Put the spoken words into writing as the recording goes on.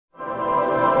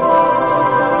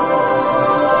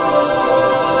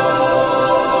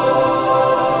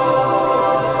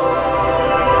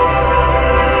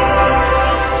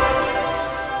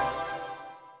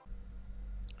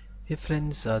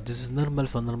friends, this is Nirmal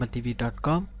from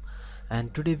normaltv.com,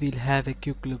 and today we'll have a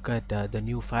quick look at the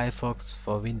new Firefox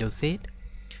for Windows 8.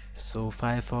 So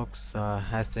Firefox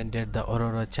has entered the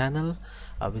Aurora channel,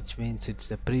 which means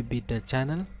it's a pre-beta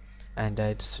channel, and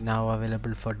it's now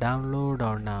available for download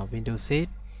on Windows 8.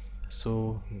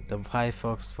 So the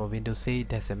Firefox for Windows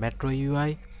 8 has a Metro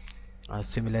UI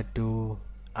similar to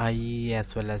IE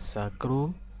as well as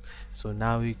Chrome. So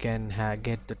now you can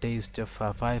get the taste of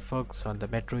Firefox on the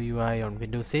Metro UI on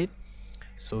Windows 8.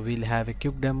 So we'll have a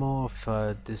quick demo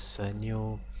of this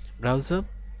new browser.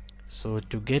 So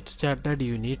to get started,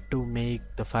 you need to make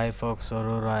the Firefox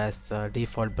Aurora as the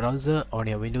default browser on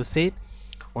your Windows 8.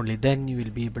 Only then you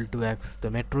will be able to access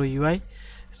the Metro UI.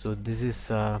 So this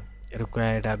is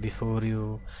required before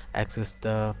you access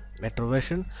the Metro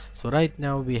version. So right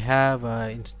now we have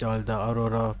installed the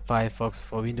Aurora Firefox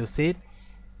for Windows 8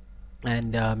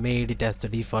 and made it as the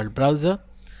default browser.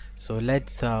 So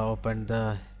let's open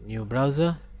the new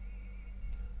browser.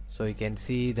 So you can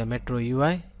see the Metro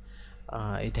UI.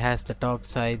 It has the top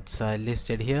sites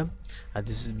listed here.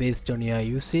 This is based on your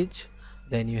usage.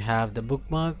 Then you have the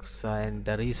bookmarks and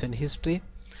the recent history.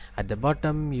 At the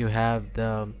bottom you have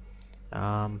the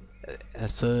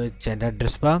search and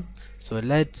address bar. So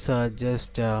let's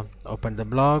just open the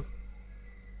blog.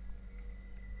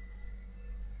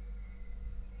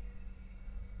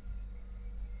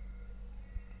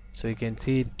 So you can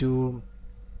see two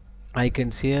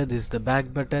icons here. This is the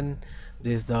back button,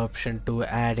 this is the option to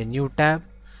add a new tab.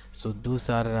 So those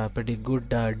are pretty good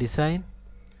design.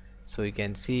 So you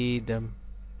can see the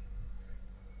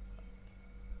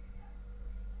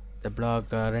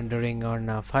blog rendering on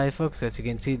Firefox. As you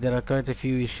can see, there are quite a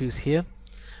few issues here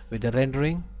with the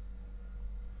rendering.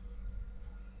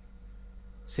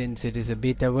 Since it is a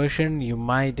beta version, you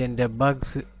might end up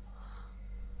bugs.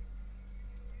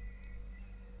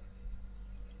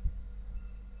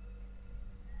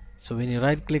 So when you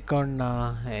right click on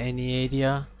any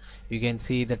area, you can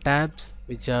see the tabs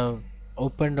which are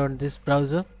opened on this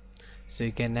browser. So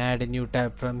you can add a new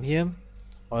tab from here,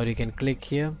 or you can click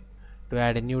here to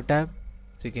add a new tab.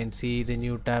 So you can see the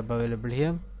new tab available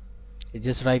here. You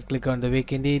just right click on the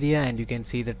vacant area and you can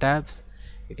see the tabs.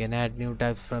 You can add new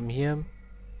tabs from here.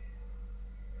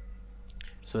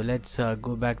 So let's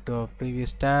go back to our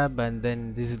previous tab, and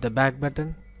then this is the back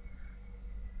button.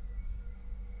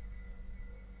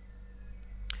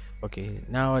 Okay,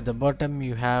 now at the bottom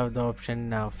you have the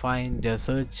option find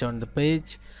search on the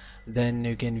page. Then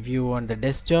you can view on the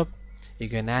desktop. You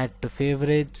can add to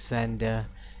favorites, and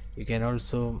you can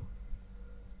also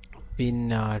pin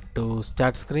to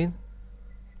start screen.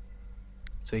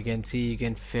 So you can see you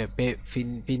can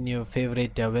pin your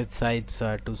favorite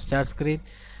websites to start screen.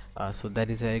 So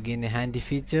that is again a handy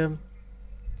feature.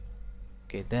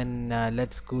 Okay, then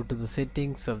let's go to the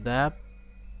settings of the app.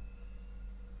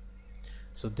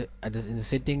 So in the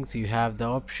settings you have the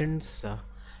options.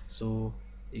 So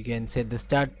you can set the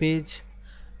start page,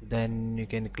 then you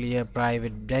can clear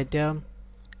private data,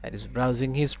 that is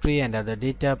browsing history and other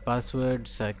data,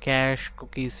 passwords, cache,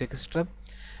 cookies, etc.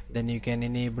 Then you can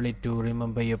enable it to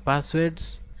remember your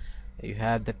passwords. You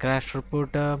have the crash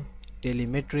reporter,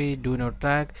 telemetry, do not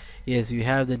track. Yes, you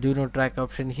have the do not track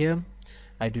option here.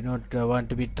 I do not want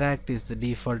to be tracked is the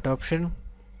default option,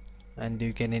 and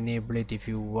you can enable it if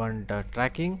you want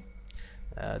tracking.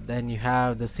 Then you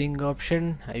have the sync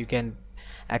option. You can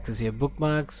access your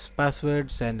bookmarks,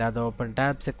 passwords and other open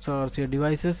tabs across your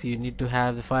devices. You need to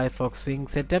have the Firefox sync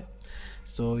setup,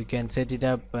 so you can set it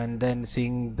up and then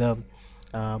sync the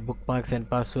bookmarks and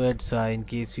passwords in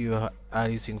case you are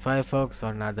using Firefox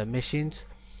on other machines.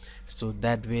 So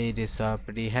that way it is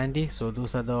pretty handy. So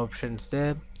those are the options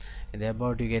there. In the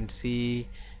about you can see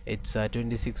it's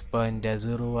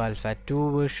 26.0 alpha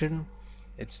 2 version.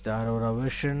 It's the Aurora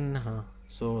version.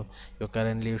 So you're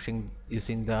currently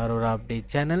using the Aurora update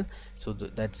channel, so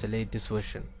that's the latest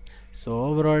version. So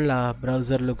overall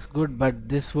browser looks good, but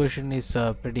this version is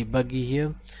pretty buggy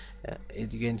here.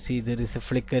 As you can see, there is a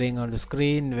flickering on the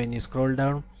screen when you scroll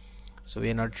down. So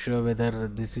we are not sure whether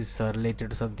this is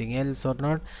related to something else or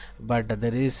not, but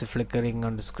there is a flickering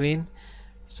on the screen.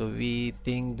 So we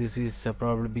think this is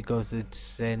probably because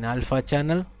it's an alpha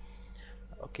channel.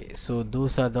 Okay, so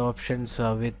those are the options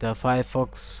with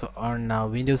Firefox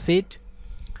on Windows 8.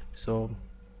 So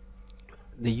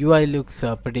the UI looks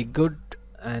pretty good,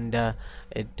 and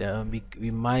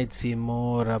we might see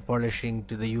more polishing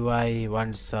to the UI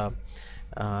once the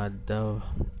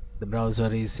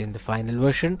browser is in the final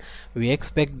version. We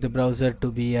expect the browser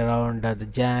to be around the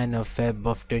Jan or Feb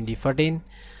of 2014.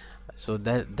 So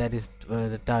that is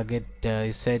the target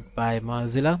is set by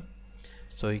Mozilla.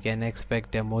 So you can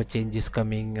expect more changes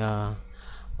coming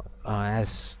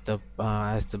as the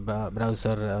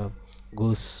browser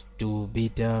goes to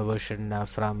beta version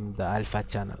from the alpha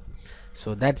channel.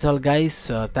 So that's all,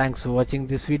 guys. Thanks for watching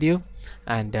this video,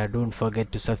 and don't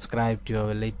forget to subscribe to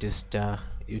our latest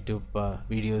YouTube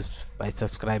videos by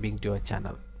subscribing to our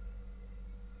channel.